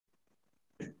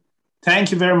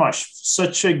Thank you very much.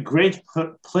 Such a great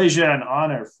pleasure and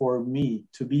honor for me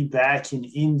to be back in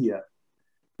India.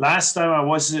 Last time I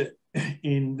was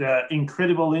in the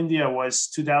incredible India was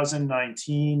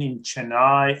 2019 in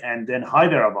Chennai and then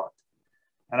Hyderabad.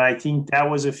 And I think that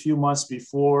was a few months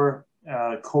before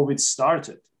COVID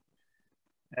started.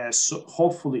 So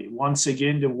hopefully, once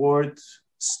again, the world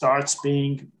starts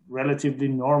being relatively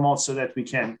normal so that we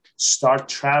can start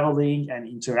traveling and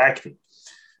interacting.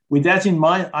 With that in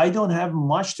mind, I don't have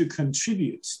much to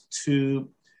contribute to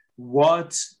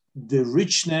what the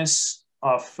richness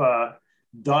of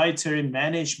dietary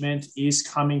management is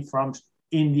coming from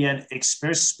Indian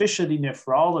experts, especially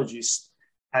nephrologists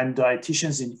and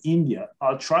dietitians in India.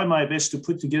 I'll try my best to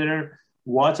put together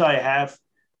what I have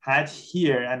had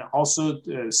here, and also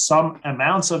some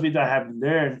amounts of it I have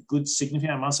learned, good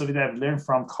significant amounts of it I've learned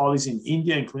from colleagues in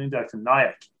India, including Dr.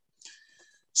 Nayak.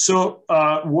 So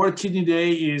World Kidney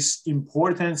Day is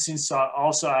important since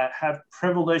I have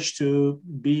privilege to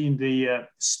be in the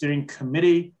steering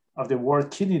committee of the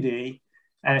World Kidney Day,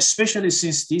 and especially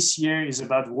since this year is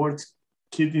about World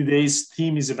Kidney Day's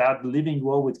theme is about living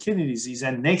well with kidney disease,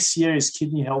 and next year is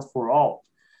Kidney Health for All.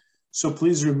 So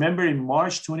please remember, in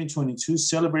March 2022,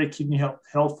 celebrate Kidney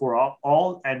Health for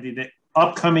All, and in the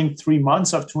upcoming 3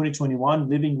 months of 2021,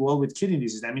 living well with kidney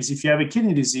disease. That means if you have a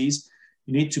kidney disease,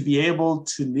 you need to be able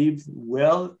to live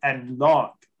well and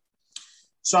long.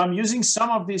 So I'm using some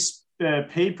of these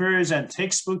papers and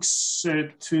textbooks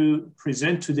to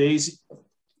present today's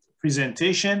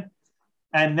presentation.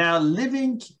 And now,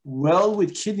 living well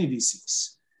with kidney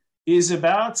disease is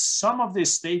about some of the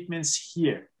statements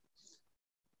here.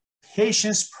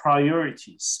 Patients'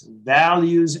 priorities,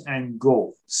 values, and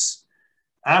goals.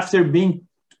 After being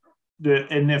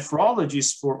a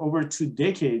nephrologist for over 2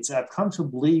 decades, I've come to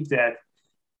believe that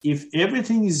if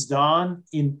everything is done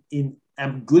in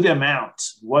a good amount,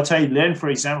 what I learned, for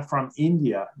example, from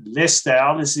India, less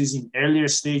dialysis in earlier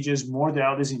stages, more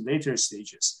dialysis in later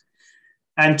stages.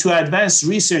 And to advance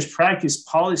research practice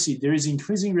policy, there is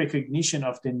increasing recognition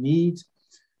of the need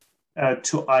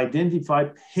to identify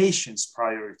patients'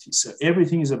 priorities. So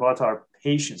everything is about our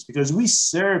patients because we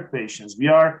serve patients. We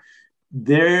are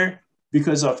there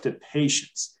because of the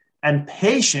patients. And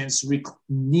patients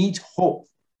need hope,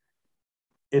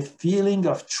 a feeling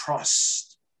of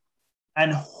trust.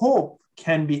 And hope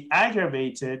can be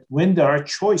aggravated when there are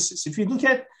choices. If you look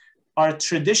at our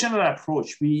traditional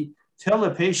approach, we tell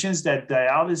the patients that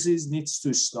dialysis needs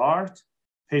to start.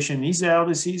 Patient needs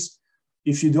dialysis.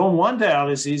 If you don't want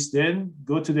dialysis, then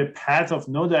go to the path of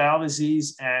no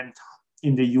dialysis. And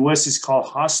in the US, it's called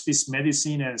hospice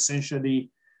medicine, and essentially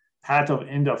path of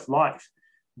end of life.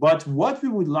 But what we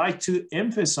would like to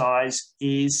emphasize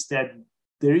is that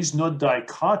there is no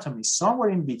dichotomy. Somewhere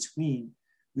in between,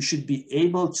 we should be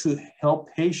able to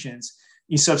help patients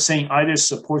instead of saying either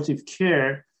supportive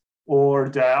care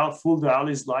or full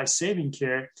dialysis life-saving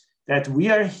care, that we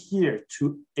are here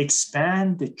to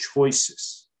expand the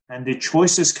choices. And the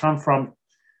choices come from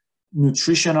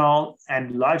nutritional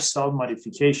and lifestyle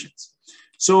modifications.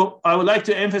 So I would like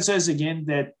to emphasize again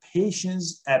that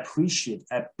patients appreciate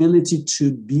ability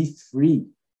to be free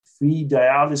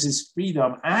dialysis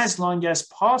freedom as long as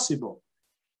possible.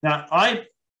 Now, I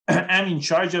am in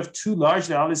charge of 2 large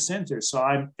dialysis centers, so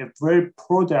I'm a very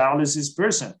pro-dialysis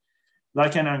person.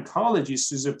 Like an oncologist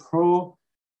who's a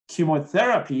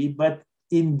pro-chemotherapy, but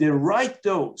in the right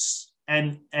dose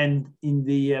and in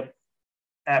the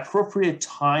appropriate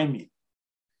timing.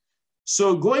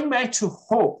 So going back to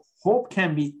hope, hope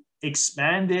can be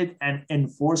expanded and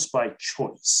enforced by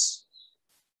choice.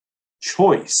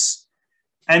 Choice.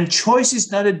 And choice is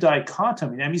not a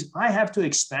dichotomy. That means I have to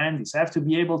expand this. I have to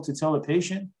be able to tell a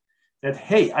patient that,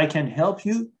 hey, I can help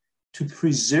you to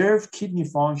preserve kidney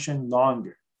function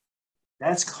longer.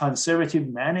 That's conservative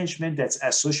management that's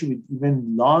associated with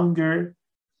even longer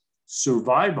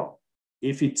survival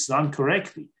if it's done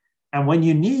correctly. And when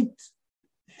you need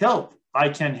help, I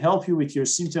can help you with your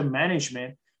symptom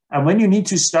management. And when you need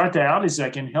to start dialysis, I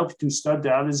can help you to start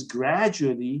dialysis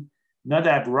gradually, not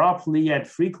abruptly and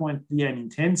frequently and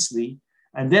intensely.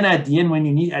 And then at the end, when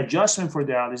you need adjustment for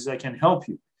dialysis, I can help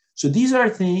you. So these are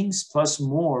things plus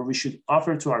more we should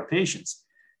offer to our patients.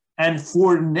 And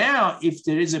for now, if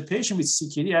there is a patient with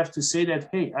CKD, I have to say that,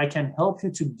 hey, I can help you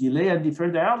to delay and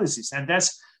defer dialysis. And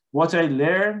that's what I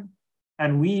learned.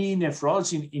 And we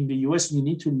nephrologists in the US, we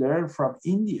need to learn from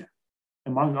India,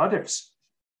 among others.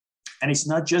 And it's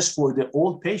not just for the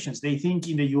old patients. They think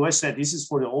in the US that this is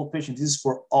for the old patients. This is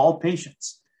for all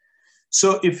patients.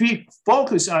 So if we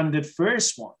focus on the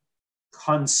first one,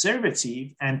 conservative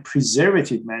and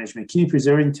preservative management, kidney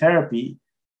preserving therapy,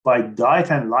 by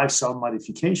diet and lifestyle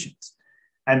modifications.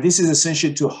 And this is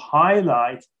essentially to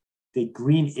highlight the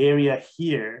green area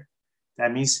here.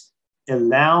 That means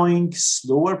allowing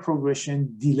slower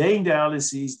progression, delaying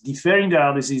dialysis, deferring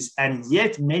dialysis, and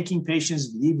yet making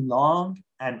patients live long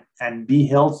and be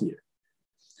healthier.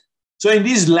 So in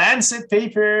this Lancet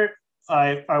paper,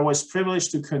 I was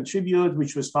privileged to contribute,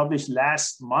 which was published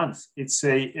last month. It's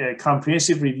a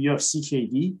comprehensive review of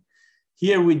CKD.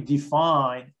 Here we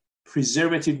define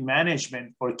preservative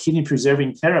management or kidney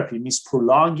preserving therapy, means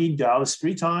prolonging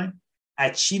dialysis-free time,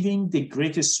 achieving the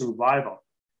greatest survival.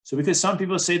 So because some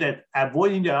people say that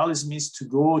avoiding dialysis means to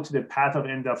go to the path of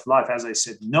end of life, as I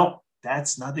said, no,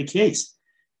 that's not the case.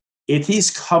 It is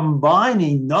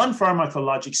combining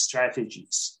non-pharmacologic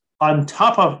strategies on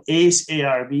top of ACE,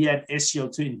 ARB, and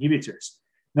SGLT2 inhibitors,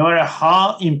 no matter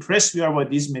how impressed we are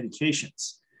with these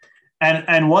medications.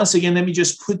 And once again, let me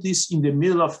just put this in the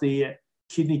middle of the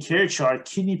kidney care chart: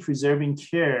 kidney preserving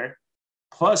care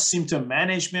plus symptom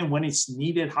management when it's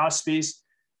needed, hospice.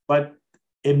 But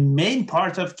a main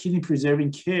part of kidney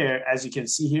preserving care, as you can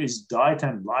see here, is diet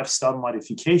and lifestyle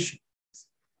modification.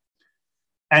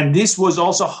 And this was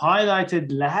also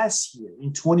highlighted last year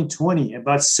in 2020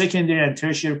 about secondary and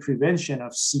tertiary prevention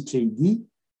of CKD,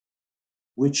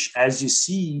 which, as you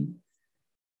see,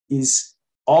 is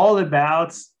all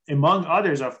about, among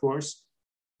others, of course,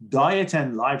 diet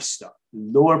and lifestyle,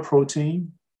 lower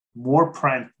protein, more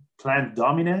plant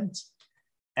dominant,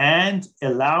 and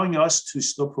allowing us to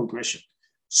slow progression.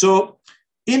 So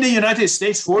in the United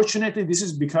States, fortunately, this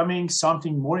is becoming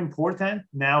something more important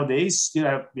nowadays. We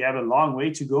have a long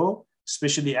way to go,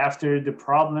 especially after the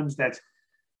problems that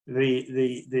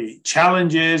the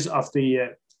challenges of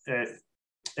the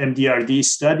MDRD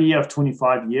study of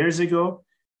 25 years ago.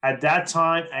 At that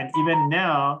time, and even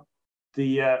now,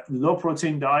 the low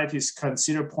protein diet is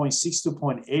considered 0.6 to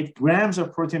 0.8 grams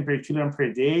of protein per kilogram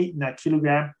per day, not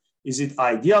kilogram. Is it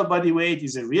ideal body weight?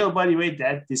 Is it real body weight?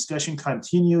 That discussion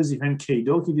continues. Even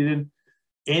Kadoki didn't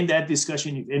end that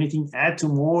discussion. If anything, add to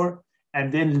more.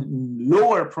 And then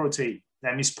lower protein,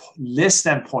 that means less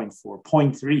than 0.4,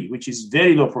 0.3, which is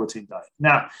very low protein diet.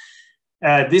 Now,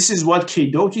 this is what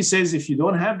Kadoki says. If you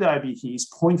don't have diabetes,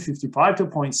 0.55 to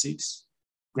 0.6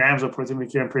 grams of protein per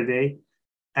kilogram per day.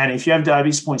 And if you have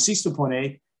diabetes, 0.6 to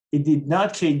 0.8.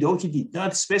 Kadoki did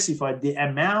not specify the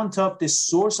amount of the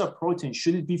source of protein.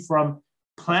 Should it be from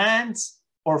plants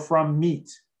or from meat?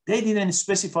 They didn't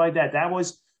specify that. That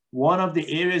was one of the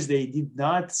areas they did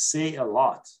not say a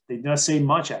lot. They did not say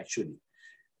much, actually.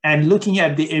 And looking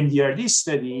at the MDRD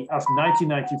study of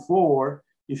 1994,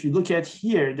 if you look at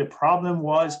here, the problem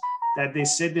was that they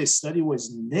said the study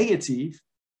was negative.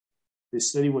 The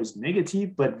study was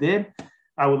negative, but then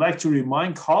I would like to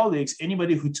remind colleagues,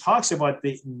 anybody who talks about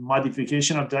the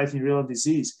modification of diet in renal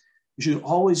disease, you should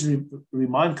always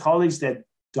remind colleagues that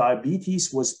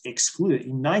diabetes was excluded.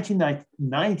 In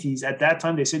 1990s, at that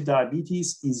time, they said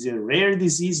diabetes is a rare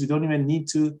disease. We don't even need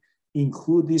to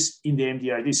include this in the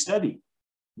MDRD study.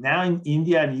 Now in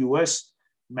India and US,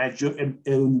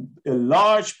 a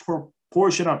large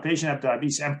proportion of patients have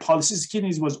diabetes, and polycystic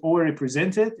kidneys was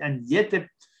overrepresented, and yet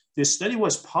the study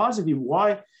was positive.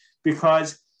 Why?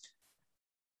 Because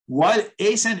while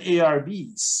ACE and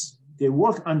ARBs, they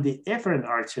work on the efferent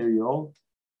arteriole,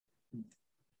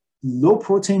 low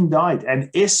protein diet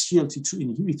and SGLT2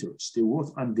 inhibitors, they work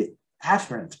on the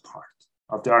afferent part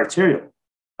of the arteriole,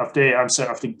 of the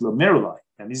glomeruli.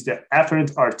 And this is the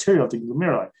afferent arteriole of the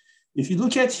glomeruli. If you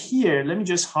look at here, let me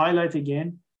just highlight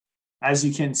again. As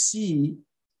you can see,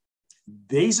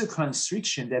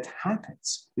 vasoconstriction that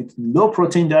happens with low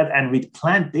protein diet and with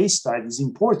plant-based diet is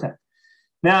important.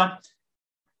 Now,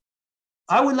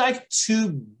 I would like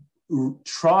to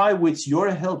try with your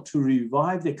help to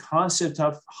revive the concept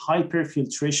of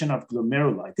hyperfiltration of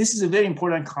glomeruli. This is a very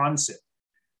important concept,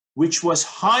 which was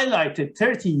highlighted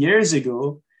 30 years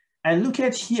ago. And look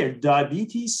at here,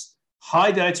 diabetes,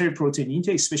 high dietary protein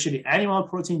intake, especially animal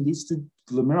protein, leads to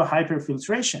glomerular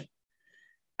hyperfiltration.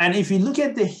 And if you look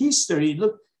at the history,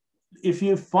 look, if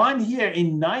you find here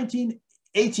in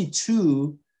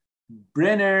 1982,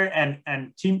 Brenner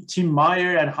and Tim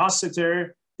Meyer and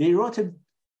Hosseter, they wrote a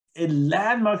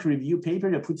landmark review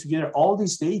paper that put together all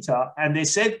this data. And they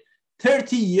said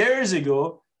 30 years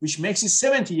ago, which makes it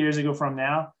 70 years ago from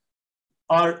now,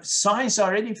 our science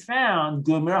already found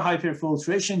glomerular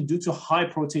hyperfiltration due to high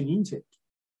protein intake.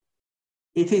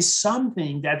 It is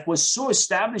something that was so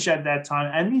established at that time,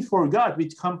 and we forgot. We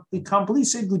completely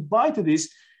said goodbye to this,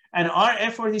 and our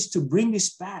effort is to bring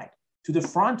this back to the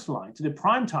front line, to the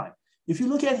prime time. If you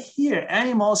look at here,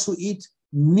 animals who eat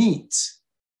meat,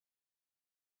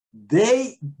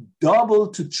 they double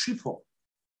to triple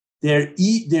their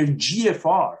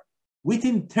GFR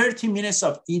within 30 minutes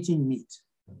of eating meat.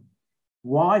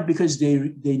 Why? Because they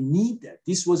need that.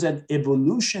 This was an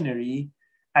evolutionary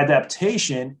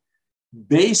adaptation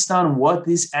based on what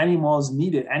these animals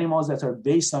needed, animals that are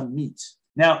based on meat.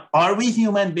 Now, are we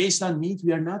human based on meat?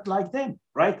 We are not like them,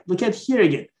 right? Look at here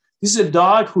again. This is a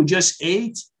dog who just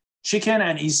ate chicken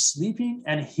and is sleeping,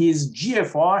 and his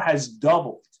GFR has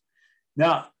doubled.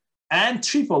 Now, and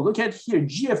triple, look at here,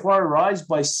 GFR rise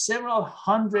by several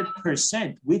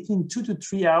 100% within 2 to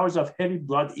 3 hours of heavy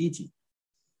blood eating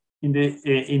in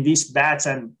these bats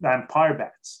and vampire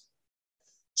bats.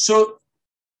 So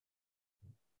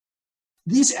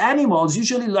these animals,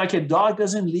 usually like a dog,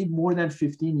 doesn't live more than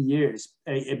 15 years.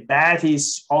 A bat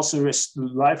is also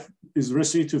life is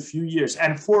restricted to a few years.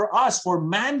 And for us, for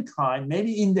mankind,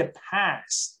 maybe in the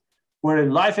past,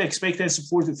 where life expectancy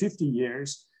 40 to 50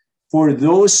 years, for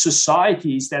those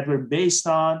societies that were based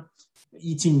on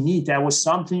eating meat, that was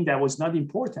something that was not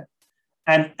important.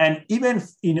 And even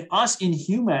in us, in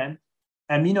human,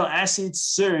 amino acids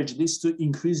surge leads to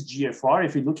increased GFR.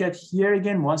 If you look at here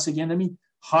again, once again, let me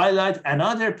highlight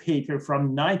another paper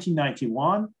from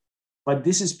 1991, but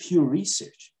this is pure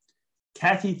research.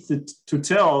 Kathy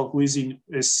Tutel, who is in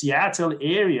the Seattle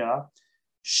area,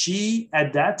 she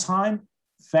at that time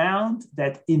found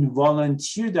that in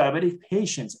volunteer diabetic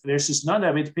patients versus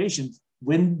non-diabetic patients,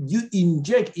 when you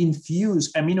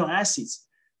infuse amino acids,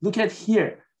 look at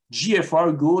here,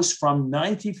 GFR goes from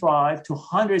 95 to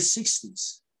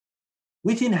 160s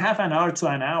within half an hour to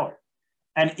an hour.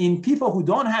 And in people who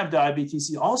don't have diabetes,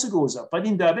 it also goes up. But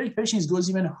in diabetic patients, it goes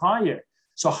even higher.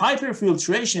 So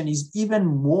hyperfiltration is even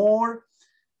more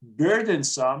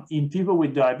burdensome in people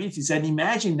with diabetes. And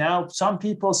imagine now, some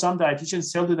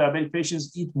dietitians tell the diabetic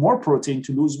patients eat more protein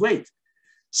to lose weight.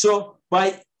 So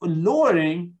by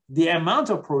lowering the amount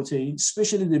of protein,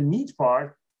 especially the meat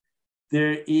part,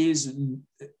 there is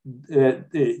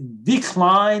a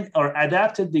decline or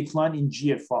adapted decline in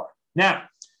GFR. Now,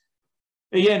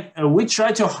 again, we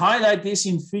try to highlight this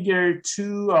in figure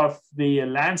 2 of the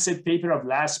Lancet paper of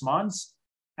last month.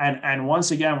 And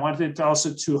once again, I wanted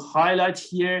also to highlight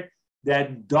here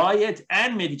that diet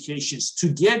and medications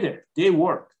together, they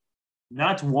work,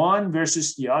 not one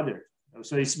versus the other.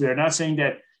 So we're not saying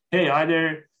that, hey,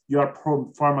 either you're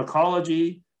pro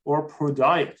pharmacology or pro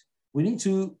diet. We need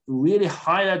to really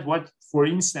highlight what, for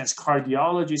instance,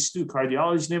 cardiologists do.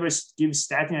 Cardiologists never give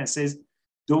statin and says,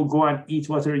 don't go and eat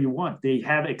whatever you want. They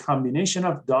have a combination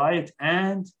of diet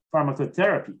and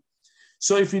pharmacotherapy.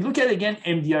 So if you look at, again,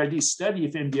 MDRD study,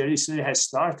 if MDRD study has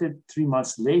started 3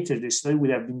 months later, the study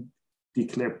would have been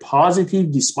declared positive,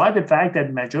 despite the fact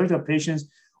that majority of patients,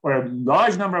 or a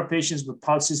large number of patients with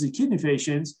polycystic kidney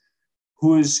patients,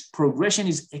 whose progression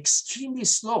is extremely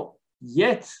slow,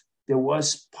 yet there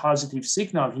was positive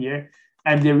signal here.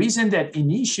 And the reason that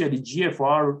initially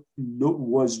GFR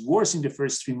was worse in the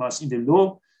first 3 months in the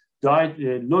low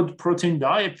protein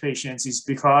diet patients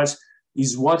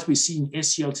is what we see in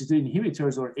SGLT2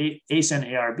 inhibitors or ACE and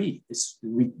ARB.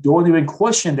 We don't even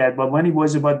question that, but when it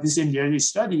was about this MDRD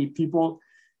study, people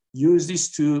use this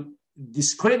to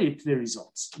discredit the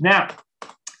results. Now,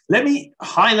 let me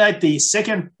highlight the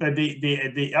second,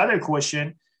 the other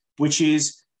question, which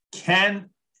is, can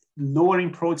lowering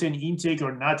protein intake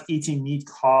or not eating meat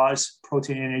cause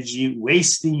protein energy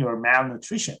wasting or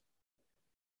malnutrition?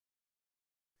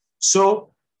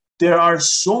 So there are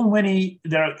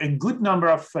a good number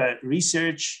of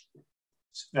research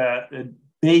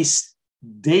based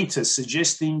data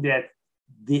suggesting that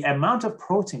the amount of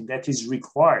protein that is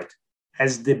required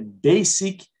as the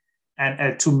basic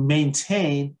and to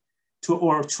maintain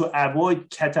or to avoid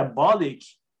catabolic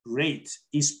rate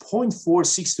is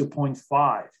 0.46 to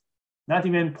 0.5, not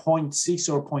even 0.6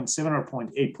 or 0.7 or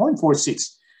 0.8,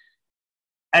 0.46,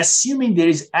 assuming there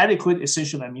is adequate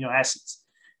essential amino acids.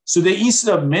 So the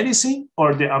Institute of Medicine,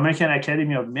 or the American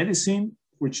Academy of Medicine,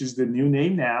 which is the new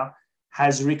name now,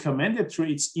 has recommended through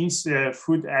its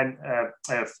food and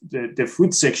the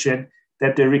food section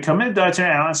that the recommended dietary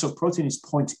allowance of protein is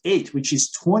 0.8, which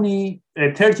is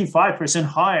 35%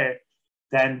 higher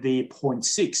than the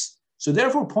 0.6. So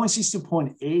therefore, 0.6 to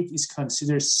 0.8 is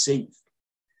considered safe.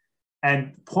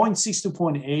 And 0.6 to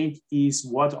 0.8 is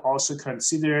what also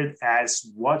considered as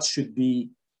what should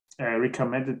be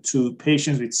recommended to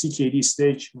patients with CKD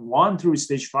stage 1 through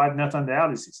stage 5, not on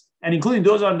dialysis, and including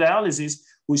those on dialysis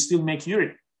who still make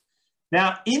urine.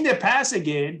 Now, in the past,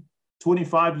 again,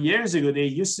 25 years ago, they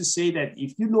used to say that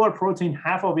if you lower protein,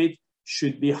 half of it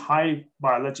should be high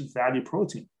biologic value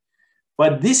protein.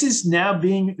 But this is now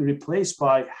being replaced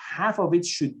by half of it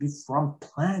should be from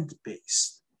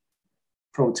plant-based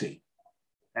protein.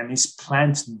 and is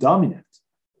plant dominant.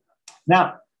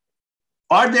 Now,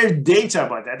 are there data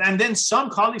about that? And then some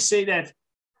colleagues say that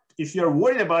if you're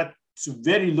worried about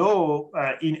very low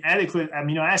inadequate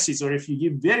amino acids, or if you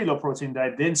give very low protein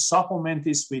diet, then supplement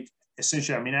this with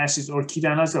essential amino acids or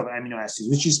ketones of amino acids,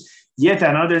 which is yet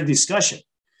another discussion.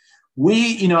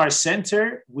 We, in our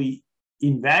center, we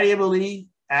invariably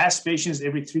ask patients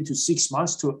every 3 to 6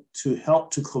 months to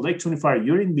help to collect 24-hour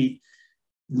urine. We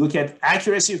look at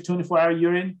accuracy of 24-hour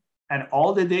urine and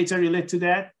all the data related to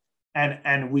that.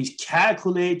 And we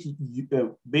calculate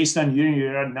based on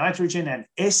urine nitrogen and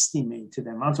estimate the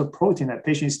amount of protein that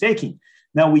patient is taking.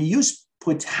 Now we use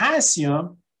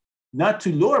potassium, not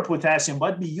to lower potassium,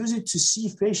 but we use it to see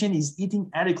if patient is eating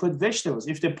adequate vegetables.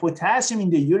 If the potassium in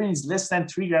the urine is less than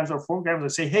 3 grams or 4 grams, we'll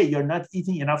say, hey, you're not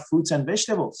eating enough fruits and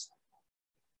vegetables.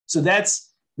 So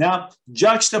that's, now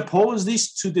juxtapose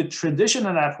this to the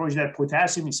traditional approach that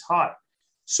potassium is high.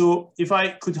 So if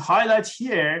I could highlight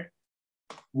here,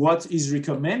 what is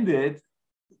recommended,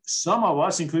 some of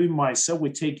us, including myself,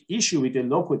 we take issue with the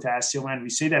low potassium, and we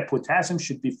say that potassium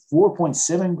should be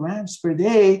 4.7 grams per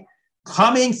day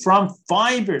coming from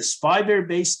fibers,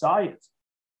 fiber-based diet.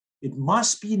 It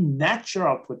must be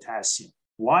natural potassium.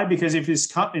 Why? Because if it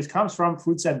comes from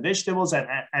fruits and vegetables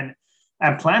and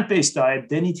plant-based diet,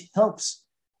 then it helps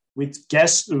with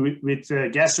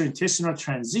gastrointestinal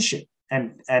transition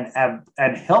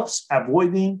and helps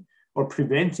avoiding or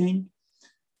preventing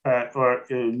or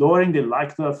lowering the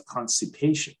likelihood of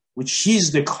constipation, which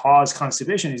is the cause.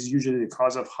 Constipation is usually the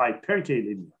cause of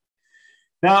hyperkalemia.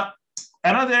 Now,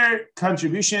 another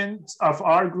contribution of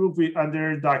our group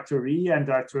under Dr. Ree and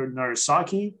Dr.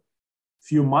 Narasaki a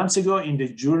few months ago in the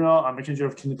journal, American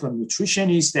Journal of Clinical Nutrition,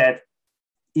 is that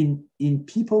in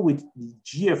people with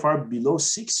GFR below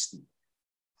 60,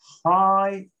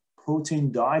 high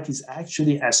protein diet is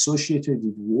actually associated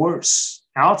with worse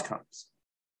outcomes,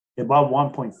 about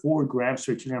 1.4 grams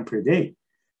per kilogram per day.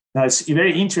 Now, it's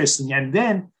very interesting. And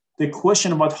then the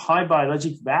question about high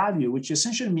biologic value, which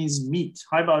essentially means meat.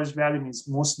 High biologic value means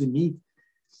mostly meat.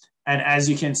 And as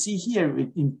you can see here,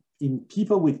 in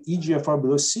people with eGFR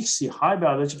below 60, high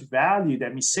biologic value,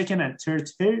 that means second and third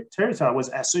tertile, was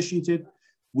associated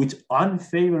with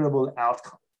unfavorable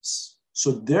outcomes.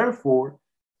 So therefore,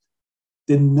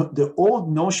 the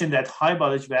old notion that high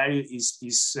biologic value is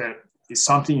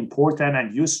something important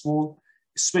and useful,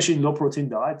 especially in low protein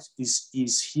diet,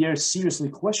 is here seriously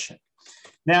questioned.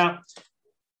 Now,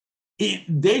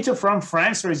 data from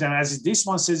France, for example, as this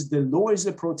one says, the lower is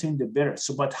the protein, the better.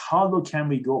 So, but how low can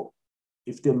we go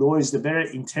if the lower is the better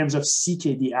in terms of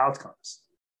CKD outcomes?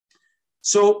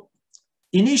 So,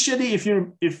 initially, if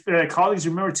colleagues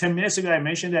remember 10 minutes ago, I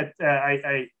mentioned that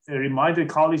I reminded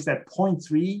colleagues that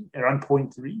around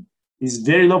 0.3 is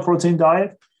very low protein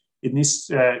diet. It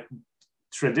needs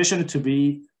traditionally to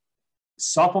be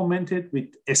supplemented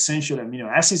with essential amino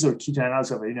acids or ketones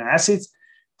of amino acids.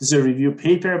 There's a review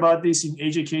paper about this in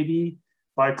AJKD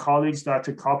by colleagues,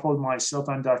 Dr. Koppel, myself,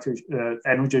 and Dr.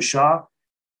 Anuja Shah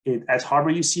at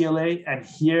Harvard UCLA. And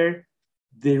here,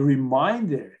 the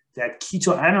reminder that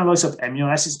keto analogs of amino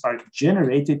acids are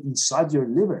generated inside your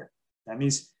liver. That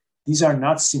means these are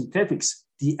not synthetics.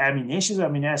 The amination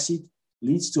of amino acid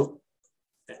leads to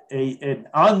an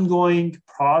ongoing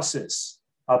process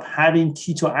of having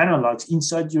keto analogs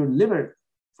inside your liver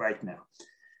right now.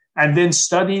 And then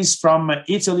studies from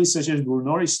Italy, such as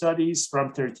Brunori studies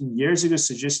from 13 years ago,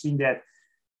 suggesting that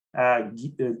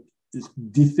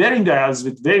deferring diets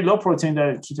with very low protein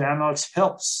diet keto analogs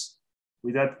helps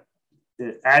without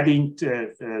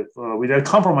without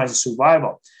compromising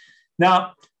survival.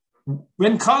 Now,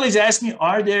 when colleagues ask me,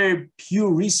 are there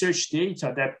pure research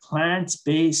data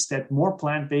that more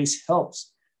plant-based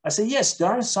helps? I say, yes,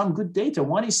 there are some good data.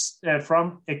 One is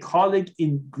from a colleague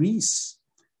in Greece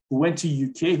who went to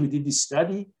UK, who did this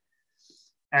study.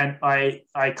 And I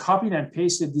copied and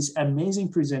pasted this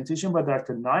amazing presentation by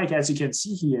Dr. Naik, as you can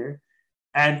see here.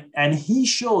 And he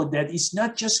showed that it's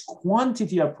not just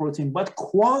quantity of protein, but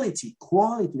quality.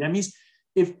 That means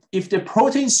if the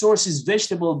protein source is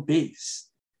vegetable-based,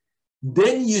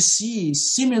 then you see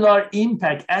similar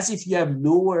impact as if you have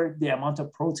lowered the amount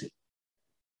of protein.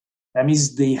 That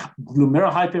means the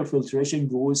glomerular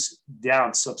hyperfiltration goes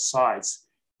down, subsides.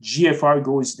 GFR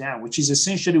goes down, which is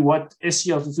essentially what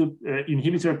SGLT2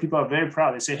 inhibitor people are very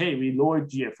proud. They say, hey, we lowered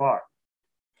GFR.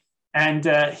 And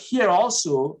here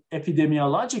also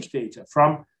epidemiologic data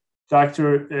from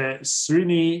Dr.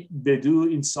 Srini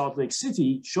Bedu in Salt Lake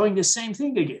City showing the same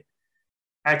thing again.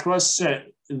 Across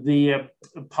the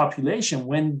population,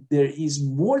 when there is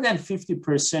more than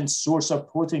 50% source of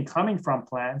protein coming from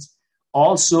plants,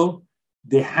 also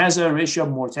the hazard ratio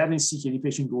of mortality in CKD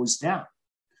patient goes down.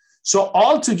 So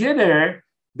altogether,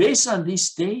 based on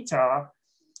this data,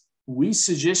 we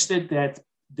suggested that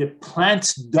the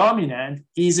plant dominant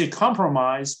is a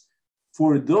compromise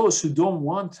for those who don't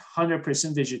want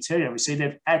 100% vegetarian. We say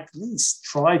that at least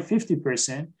try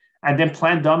 50%, and then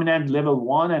plant dominant level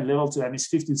 1 and level 2, that means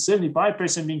 50 to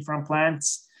 75% being from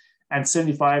plants, and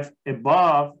 75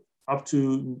 above up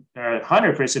to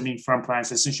 100% being from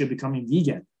plants, essentially becoming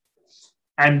vegan.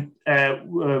 And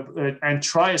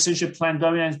try essentially plant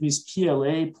dominant means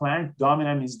PLA, plant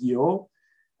dominant means DO,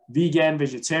 vegan,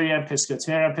 vegetarian,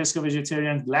 pescatarian,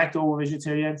 pesco-vegetarian,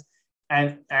 lacto-vegetarian,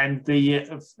 and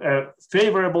the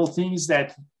favorable things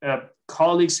that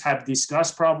colleagues have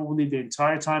discussed probably the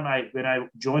entire time when I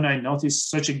joined, I noticed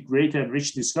such a great and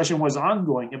rich discussion was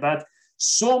ongoing about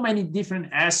so many different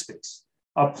aspects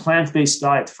of plant-based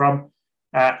diet, from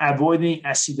avoiding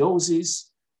acidosis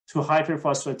to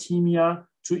hyperphosphatemia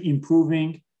to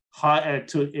improving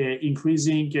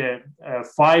increasing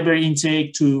fiber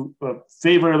intake to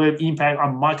favorable impact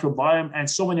on microbiome and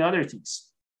so many other things.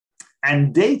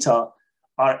 And data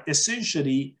are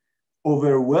essentially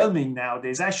overwhelming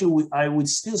nowadays. Actually, I would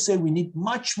still say we need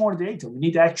much more data. We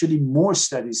need actually more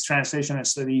studies, translational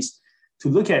studies, to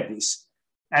look at this.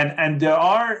 And there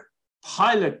are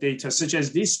pilot data such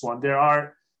as this one. There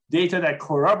are data that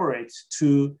corroborate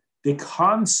to the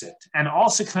concept and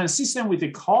also consistent with the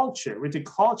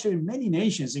culture in many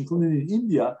nations, including in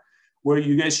India, where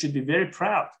you guys should be very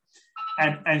proud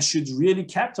and should really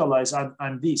capitalize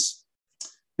on this.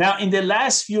 Now, in the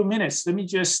last few minutes, let me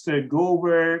just go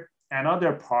over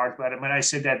another part. But when I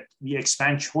said that we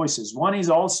expand choices, one is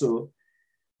also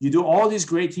you do all these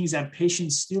great things and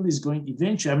patient still is going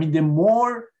eventually. I mean, the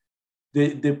more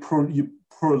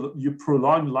you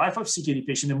prolong life of CKD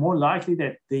patient, the more likely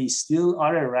that they still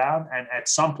are around and at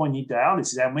some point need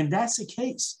dialysis. And when that's the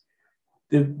case,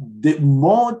 the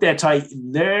more that I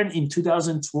learned in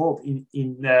 2012 in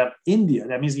India,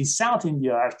 that means in South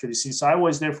India, actually, since I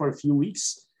was there for a few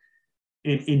weeks,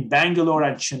 in Bangalore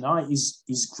and Chennai,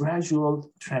 is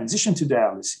gradual transition to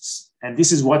dialysis. And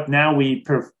this is what now we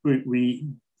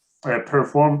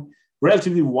perform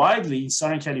relatively widely in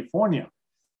Southern California.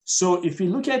 So if we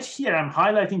look at here, I'm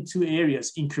highlighting two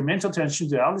areas: incremental transition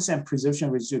to dialysis and preservation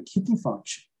of residual kidney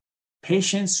function.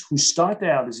 Patients who start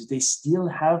dialysis, they still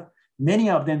have,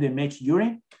 many of them, they make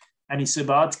urine, and it's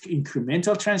about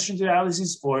incremental transition to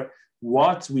dialysis, or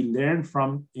what we learned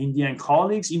from Indian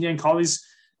colleagues. Indian colleagues,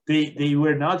 they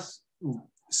were not,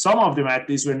 some of them at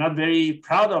least, were not very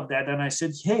proud of that. And I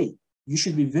said, hey, you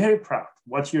should be very proud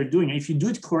what you're doing. And if you do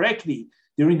it correctly,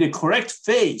 during the correct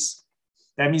phase,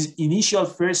 that means initial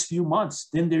first few months,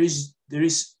 then there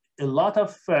is a lot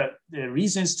of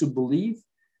reasons to believe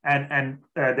and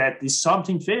that is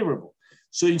something favorable.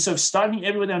 So instead of starting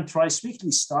everybody on twice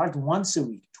weekly, start once a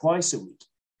week, twice a week.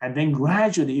 And then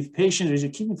gradually, if patient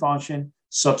residual kidney function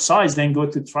subsides, then go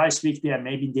to thrice weekly and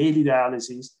maybe daily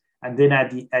dialysis, and then at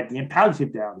the end, palliative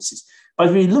dialysis.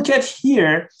 But we look at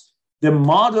here, the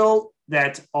model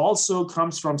that also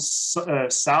comes from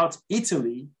South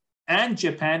Italy and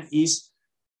Japan is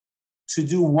to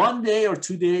do 1 day or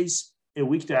 2 days a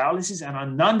week dialysis, and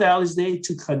on non-dialysis day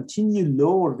to continue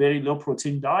low or very low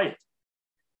protein diet.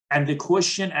 And the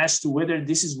question as to whether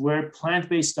this is where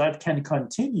plant-based diet can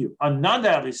continue on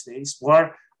non-dialysis days,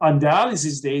 or on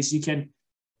dialysis days, you can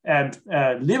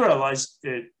liberalize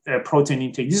protein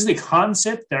intake. This is the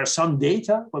concept. There are some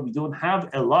data, but we don't have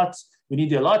a lot. We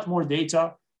need a lot more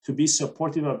data to be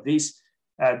supportive of this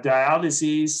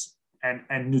dialysis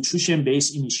and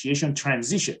nutrition-based initiation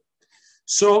transition.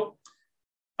 So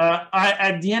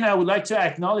at the end, I would like to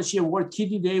acknowledge here World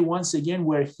Kidney Day. Once again,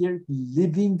 we're here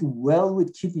living well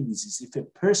with kidney disease. If a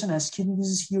person has kidney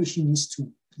disease, he or she needs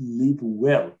to live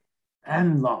well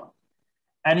and long.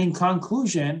 And in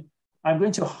conclusion, I'm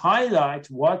going to highlight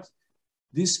what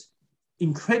this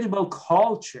incredible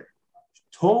culture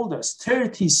told us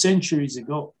 30 centuries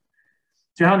ago.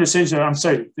 300 centuries, I'm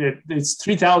sorry, it's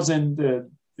 3000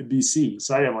 BC.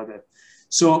 Sorry about that.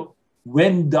 So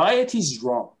when diet is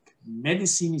wrong,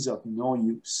 medicine is of no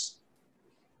use.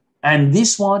 And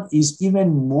this one is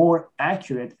even more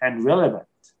accurate and relevant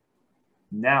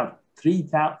now,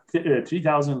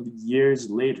 3,000 years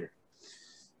later.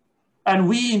 And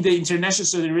we in the International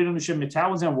Study of Renal Nutrition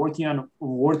Metabolism are working on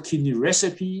world kidney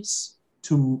recipes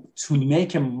to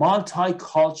make a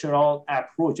multicultural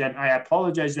approach. And I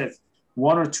apologize that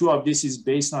one or two of this is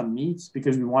based on meat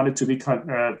because we want it to be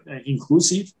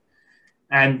inclusive.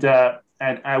 And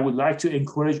I would like to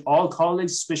encourage all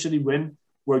colleagues, especially when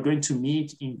We're going to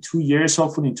meet in 2 years,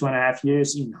 hopefully in 2.5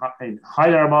 years, in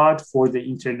Hyderabad for the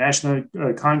International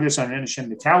Congress on Energy and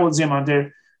Metabolism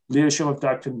under leadership of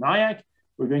Dr. Nayak.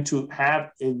 We're going to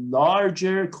have a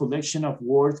larger collection of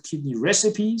world kidney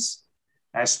recipes,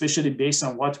 especially based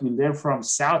on what we learned from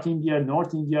South India,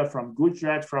 North India, from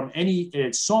Gujarat, from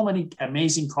so many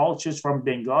amazing cultures, from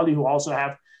Bengali, who also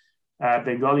have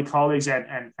Bengali colleagues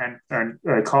and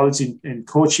colleagues in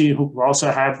Kochi who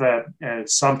also have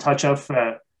some touch of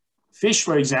fish,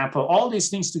 for example, all these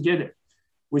things together,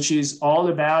 which is all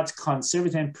about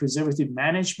conservative and preservative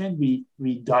management. We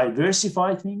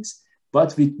diversify things,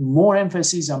 but with more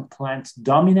emphasis on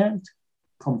plant-dominant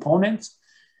components.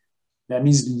 That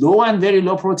means low and very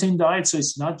low protein diet. So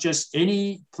it's not just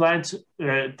any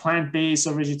plant-based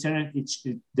or vegetarian.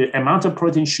 The amount of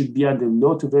protein should be on the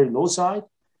low to very low side.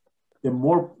 The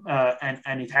more,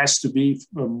 and it has to be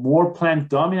more plant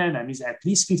dominant. That means at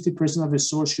least 50% of the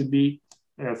source should be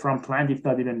from plant, if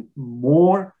not even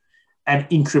more. And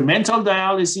incremental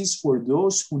dialysis for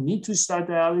those who need to start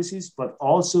dialysis, but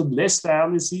also less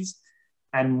dialysis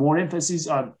and more emphasis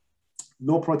on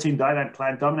low protein diet and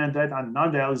plant dominant diet on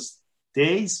non-dialysis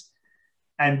days.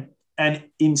 And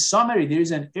in summary, there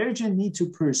is an urgent need to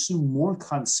pursue more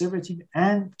conservative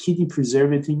and kidney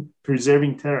preserving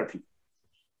therapy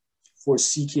for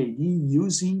CKD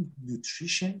using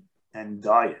nutrition and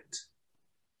diet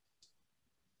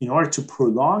in order to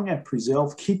prolong and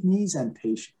preserve kidneys and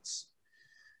patients.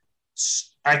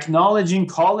 Acknowledging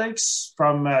colleagues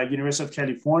from University of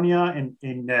California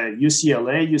in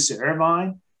UCLA, UC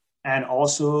Irvine, and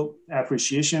also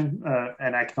appreciation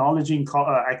and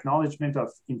acknowledgement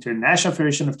of International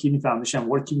Federation of Kidney Foundation,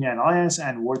 World Kidney Alliance,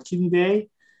 and World Kidney Day.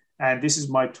 And this is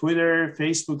my Twitter,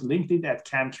 Facebook, LinkedIn at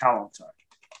Kalantar.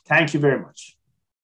 Thank you very much.